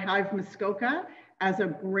why Hive Muskoka, as a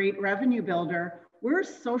great revenue builder, we're a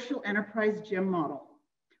social enterprise gym model.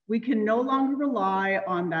 We can no longer rely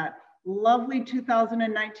on that lovely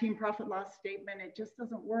 2019 profit loss statement. It just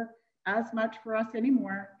doesn't work as much for us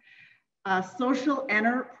anymore. A social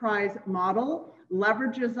enterprise model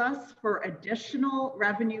leverages us for additional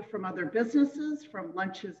revenue from other businesses, from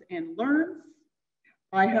lunches and learns.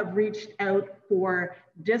 I have reached out for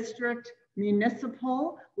district,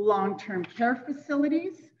 municipal, long-term care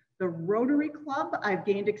facilities, the Rotary Club. I've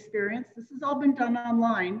gained experience. This has all been done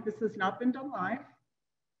online. This has not been done live.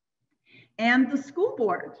 And the school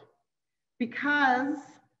board, because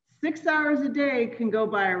 6 hours a day can go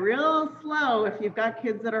by real slow if you've got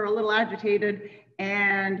kids that are a little agitated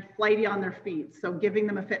and flighty on their feet. So giving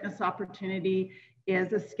them a fitness opportunity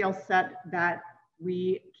is a skill set that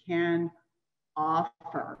we can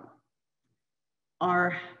offer.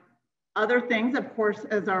 Our other things, of course,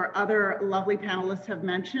 as our other lovely panelists have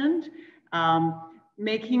mentioned,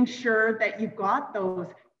 making sure that you've got those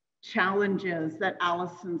challenges that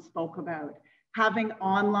Allison spoke about. having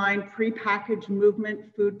online prepackaged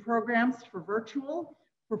movement food programs for virtual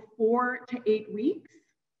for 4 to 8 weeks.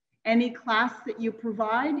 Any class that you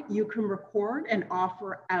provide, you can record and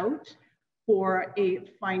offer out for a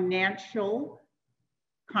financial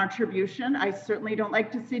contribution. I certainly don't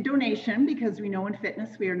like to say donation because we know in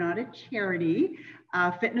fitness we are not a charity.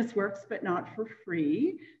 Fitness works, but not for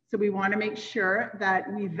free. So we want to make sure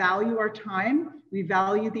that we value our time, we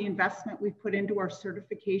value the investment we put into our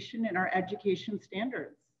certification and our education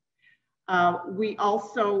standards. We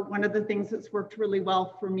also, one of the things that's worked really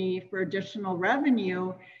well for me for additional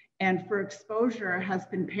revenue and for exposure has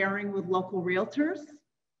been pairing with local realtors.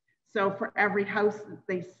 So for every house that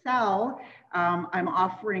they sell, I'm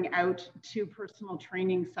offering out 2 personal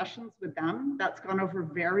training sessions with them. That's gone over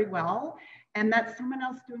very well. And that's someone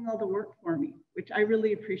else doing all the work for me, which I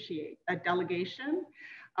really appreciate, that delegation.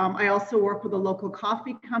 I also work with a local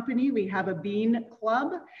coffee company. We have a bean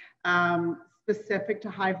club specific to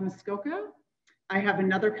Hive Muskoka. I have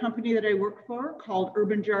another company that I work for called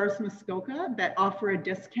Urban Jars Muskoka that offer a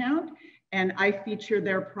discount, and I feature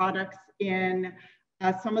their products in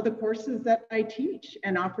some of the courses that I teach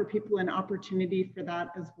and offer people an opportunity for that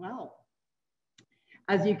as well.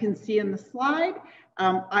 As you can see in the slide,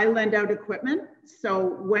 I lend out equipment.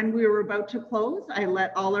 So when we were about to close, I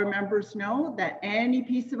let all our members know that any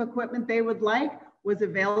piece of equipment they would like was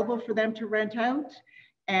available for them to rent out.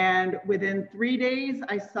 And within 3 days,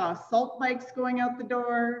 I saw salt bikes going out the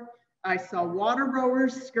door. I saw water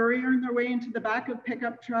rowers scurrying their way into the back of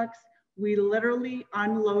pickup trucks. We literally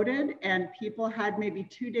unloaded and people had maybe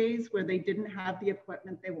 2 days where they didn't have the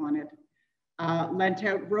equipment they wanted. Lent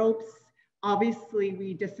out ropes. Obviously,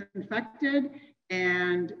 we disinfected,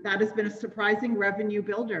 and that has been a surprising revenue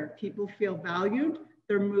builder. People feel valued.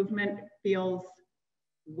 Their movement feels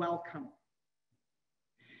welcome.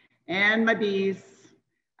 And my bees.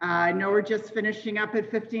 I know we're just finishing up at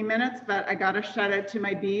 15 minutes, but I got to shout out to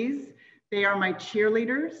my bees. They are my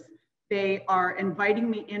cheerleaders. They are inviting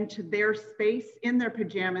me into their space, in their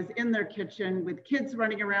pajamas, in their kitchen, with kids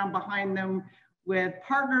running around behind them, with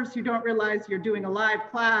partners who don't realize you're doing a live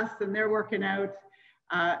class and they're working out.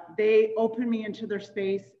 They open me into their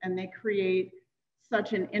space and they create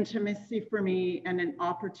such an intimacy for me and an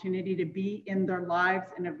opportunity to be in their lives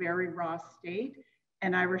in a very raw state.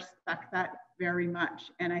 And I respect that very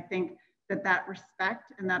much. And I think that that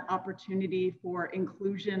respect and that opportunity for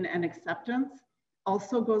inclusion and acceptance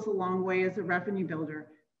also goes a long way as a revenue builder.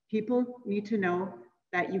 People need to know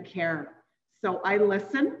that you care. So I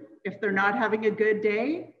listen. If they're not having a good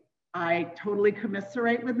day, I totally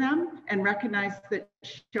commiserate with them and recognize that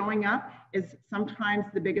showing up is sometimes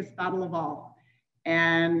the biggest battle of all.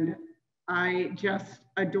 And I just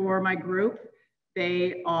adore my group.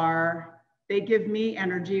 They give me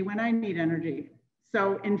energy when I need energy.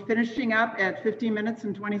 So in finishing up at 15 minutes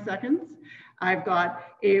and 20 seconds, I've got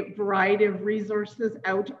a variety of resources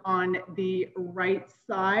out on the right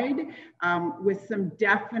side with some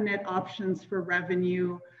definite options for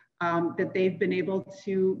revenue that they've been able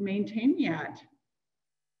to maintain yet.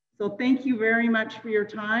 So thank you very much for your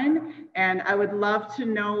time. And I would love to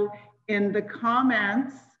know in the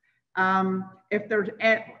comments if there's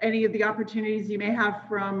any of the opportunities you may have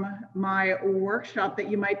from my workshop that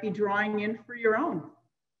you might be drawing in for your own.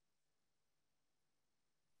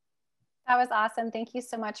 That was awesome. Thank you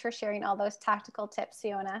so much for sharing all those tactical tips,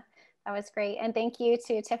 Fiona. That was great. And thank you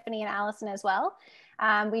to Tiffany and Allison as well.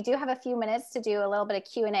 We do have a few minutes to do a little bit of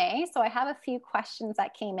Q&A. So I have a few questions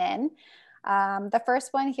that came in. The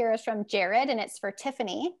first one here is from Jared, and it's for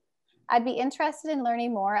Tiffany. I'd be interested in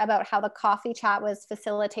learning more about how the coffee chat was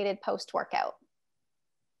facilitated post-workout.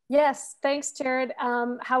 Yes, thanks, Jared.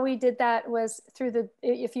 How we did that was through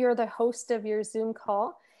if you're the host of your Zoom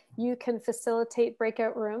call, you can facilitate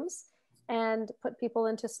breakout rooms and put people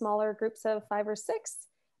into smaller groups of 5 or 6.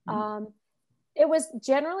 It was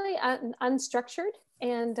generally unstructured,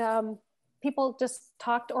 and people just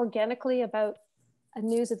talked organically about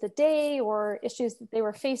news of the day or issues that they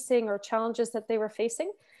were facing or challenges that they were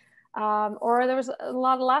facing. Or there was a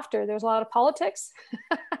lot of laughter. There was a lot of politics,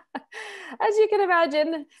 as you can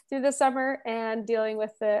imagine, through the summer and dealing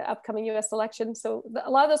with the upcoming US election. So a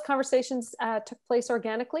lot of those conversations took place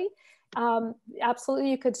organically. Absolutely,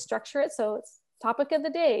 you could structure it. So it's topic of the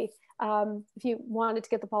day if you wanted to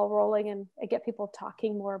get the ball rolling and get people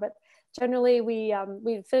talking more. But generally,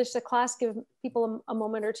 we finished the class, give people a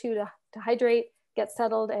moment or two to hydrate, get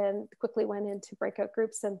settled, and quickly went into breakout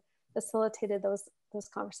groups and facilitated those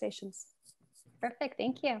conversations. Perfect,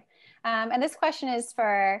 thank you. And this question is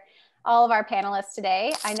for all of our panelists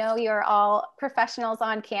today. I know you're all professionals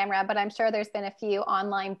on camera, but I'm sure there's been a few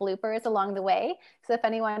online bloopers along the way. So if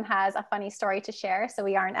anyone has a funny story to share, so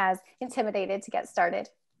we aren't as intimidated to get started.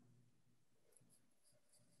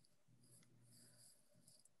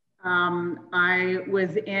 I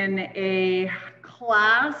was in a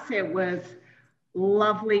class, it was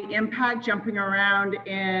lovely impact, jumping around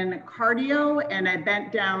in cardio, and I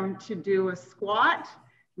bent down to do a squat.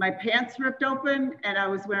 My pants ripped open and I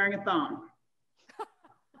was wearing a thong.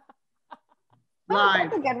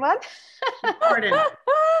 Live. That's a good one. Recorded.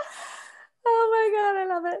 Oh my God, I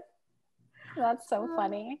love it. That's so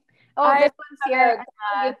funny. Oh, this one's here.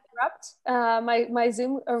 My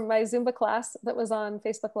Zumba class that was on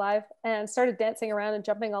Facebook Live and started dancing around and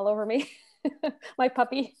jumping all over me. My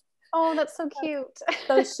puppy. Oh, that's so cute.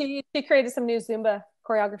 So she created some new Zumba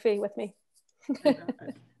choreography with me.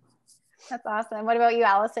 That's awesome. What about you,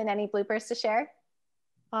 Allison? Any bloopers to share?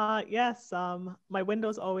 Yes, my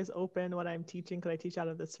window's always open when I'm teaching because I teach out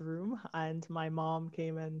of this room, and my mom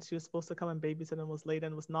came and she was supposed to come and babysit and was late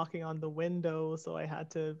and was knocking on the window, so I had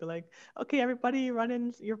to be like, okay, everybody run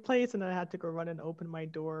in your place, and then I had to go run and open my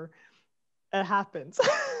door. It happens.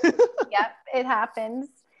 Yep, it happens.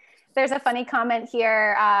 There's a funny comment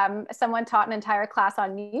here. Someone taught an entire class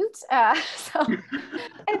on mute. So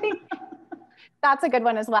I think that's a good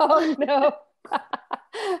one as well. Oh no.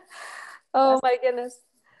 Oh my goodness.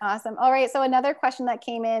 Awesome. All right. So another question that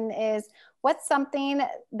came in is, what's something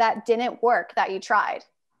that didn't work that you tried?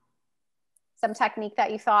 Some technique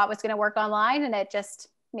that you thought was going to work online and it just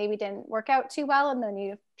maybe didn't work out too well, and then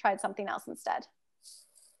you tried something else instead.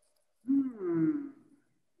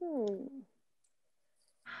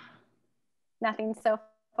 Nothing so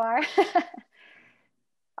far.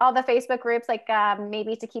 All the Facebook groups, like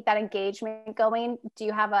maybe to keep that engagement going, do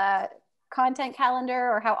you have a content calendar,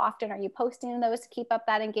 or how often are you posting those to keep up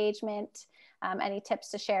that engagement? Any tips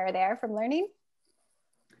to share there from learning?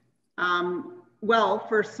 Well,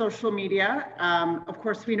 for social media, of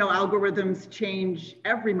course, we know algorithms change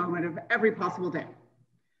every moment of every possible day.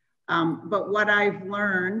 But what I've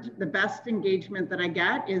learned, the best engagement that I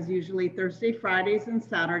get is usually Thursday, Fridays, and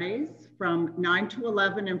Saturdays from 9 to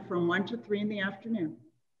 11 and from 1 to 3 in the afternoon.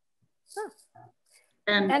 Huh.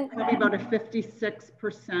 And probably about a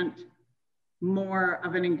 56% more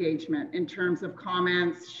of an engagement in terms of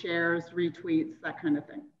comments, shares, retweets, that kind of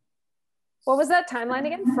thing. What was that timeline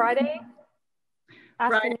again? Friday?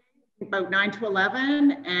 Friday, about 9 to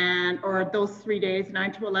 11, or those 3 days,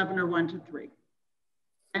 9 to 11 or 1 to 3.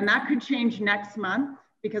 And that could change next month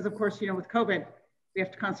because, of course, with COVID, we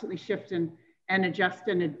have to constantly shift and adjust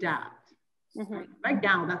and adapt. Mm-hmm. Right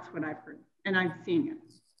now, that's what I've heard, and I'm seeing it.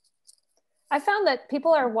 I found that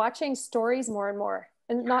people are watching stories more and more,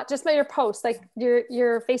 and not just by your posts, like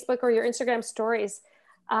your Facebook or your Instagram stories.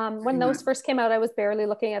 When those first came out, I was barely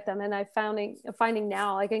looking at them, and I'm finding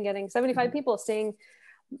now like I'm getting 75 people seeing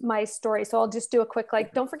my story. So I'll just do a quick,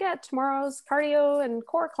 like, don't forget tomorrow's cardio and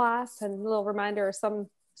core class, and a little reminder or some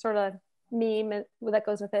sort of meme that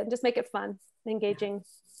goes with it, and just make it fun, engaging.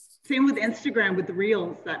 Same with Instagram with the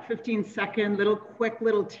reels, that 15-second quick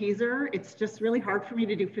little teaser. It's just really hard for me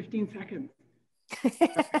to do 15 seconds.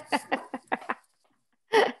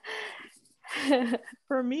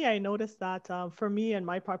 For me, I noticed that for me and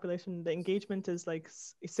my population, the engagement is like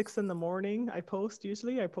 6 in the morning. I post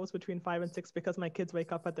between 5 and 6 because my kids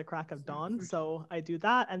wake up at the crack of dawn. So I do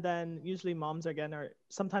that. And then usually moms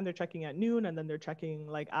sometimes they're checking at noon, and then they're checking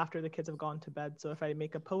like after the kids have gone to bed. So if I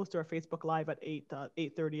make a post or a Facebook Live at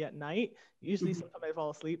 8:30 at night, usually sometimes I fall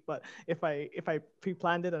asleep, but if I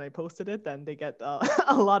pre-planned it and I posted it, then they get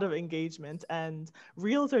a lot of engagement. And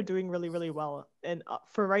reels are doing really, really well. And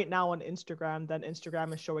for right now on Instagram, then Instagram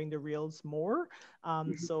is showing the reels more.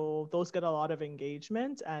 So those get a lot of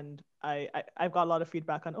engagement, and I've got a lot of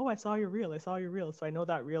feedback on, I saw your reel. So I know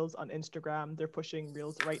that reels on Instagram, they're pushing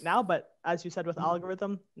reels right now, but as you said with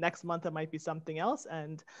algorithm, next month it might be something else.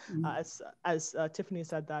 And as Tiffany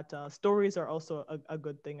said, that stories are also a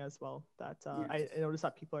good thing as well. That I noticed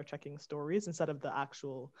that people are checking stories instead of the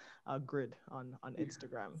actual grid on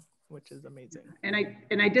Instagram, which is amazing. And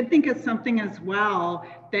I did think of something as well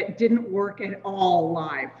that didn't work at all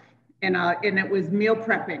live, and it was meal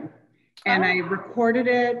prepping. And I recorded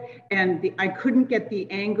it, and I couldn't get the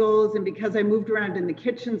angles, and because I moved around in the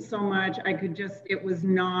kitchen so much, I'm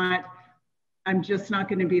just not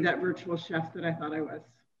going to be that virtual chef that I thought I was.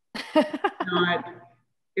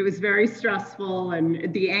 It was very stressful,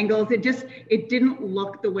 and the angles, it didn't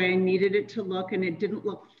look the way I needed it to look, and it didn't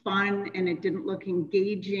look fun, and it didn't look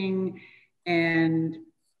engaging, and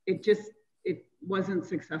it wasn't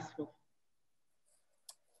successful.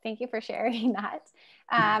 Thank you for sharing that.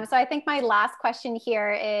 So I think my last question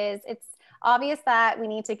here is, it's obvious that we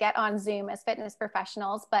need to get on Zoom as fitness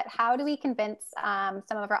professionals, but how do we convince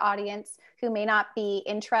some of our audience who may not be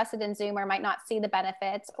interested in Zoom or might not see the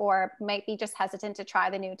benefits or might be just hesitant to try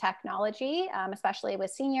the new technology, especially with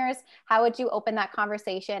seniors? How would you open that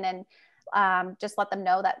conversation and just let them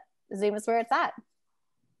know that Zoom is where it's at?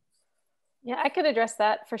 Yeah, I could address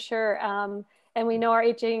that for sure. And we know our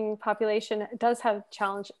aging population does have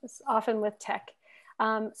challenges often with tech.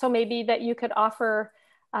 So maybe that you could offer,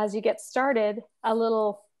 as you get started, a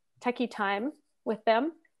little techie time with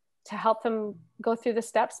them to help them go through the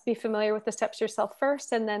steps, be familiar with the steps yourself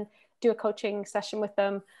first, and then do a coaching session with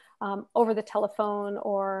them over the telephone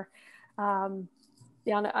or on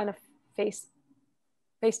a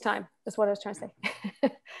FaceTime is what I was trying to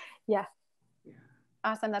say. Yeah.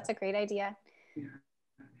 Awesome. That's a great idea. Yeah.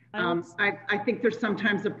 I think there's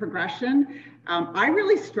sometimes a progression. I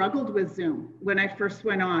really struggled with Zoom when I first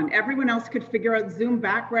went on. Everyone else could figure out Zoom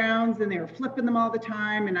backgrounds and they were flipping them all the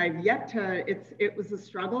time. And I've yet to, it was a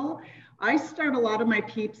struggle. I start a lot of my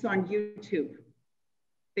peeps on YouTube.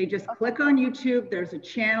 They just click on YouTube, there's a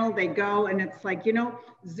channel, they go, and it's like, you know,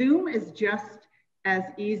 Zoom is just as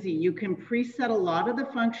easy. You can preset a lot of the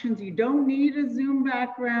functions. You don't need a Zoom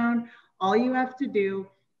background. All you have to do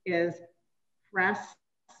is press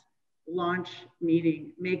launch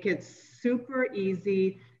meeting, make it super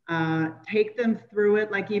easy, take them through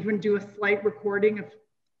it, like even do a slight recording of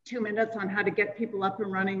 2 minutes on how to get people up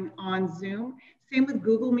and running on Zoom. Same with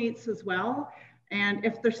Google Meets as well. And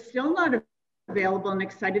if they're still not available and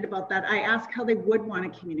excited about that, I ask how they would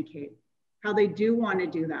want to communicate, how they do want to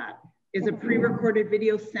do that. Is a pre-recorded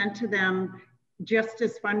video sent to them just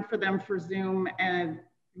as fun for them for Zoom, and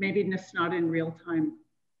maybe just not in real time?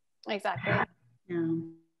 Exactly. Yeah.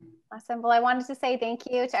 Awesome. Well, I wanted to say thank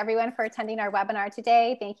you to everyone for attending our webinar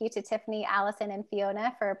today. Thank you to Tiffany, Allison, and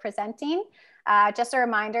Fiona for presenting. Just a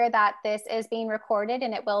reminder that this is being recorded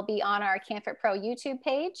and it will be on our CanFit Pro YouTube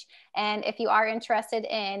page. And if you are interested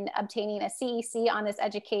in obtaining a CEC on this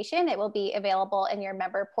education, it will be available in your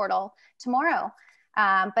member portal tomorrow.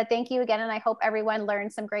 But thank you again, and I hope everyone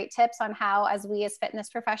learned some great tips on how, as we as fitness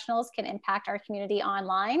professionals, can impact our community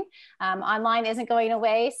online. Online isn't going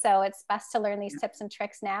away, so it's best to learn these tips and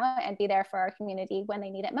tricks now and be there for our community when they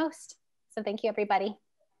need it most. So thank you, everybody.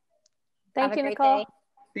 Thank you, Nicole. Day.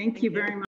 Thank you very much.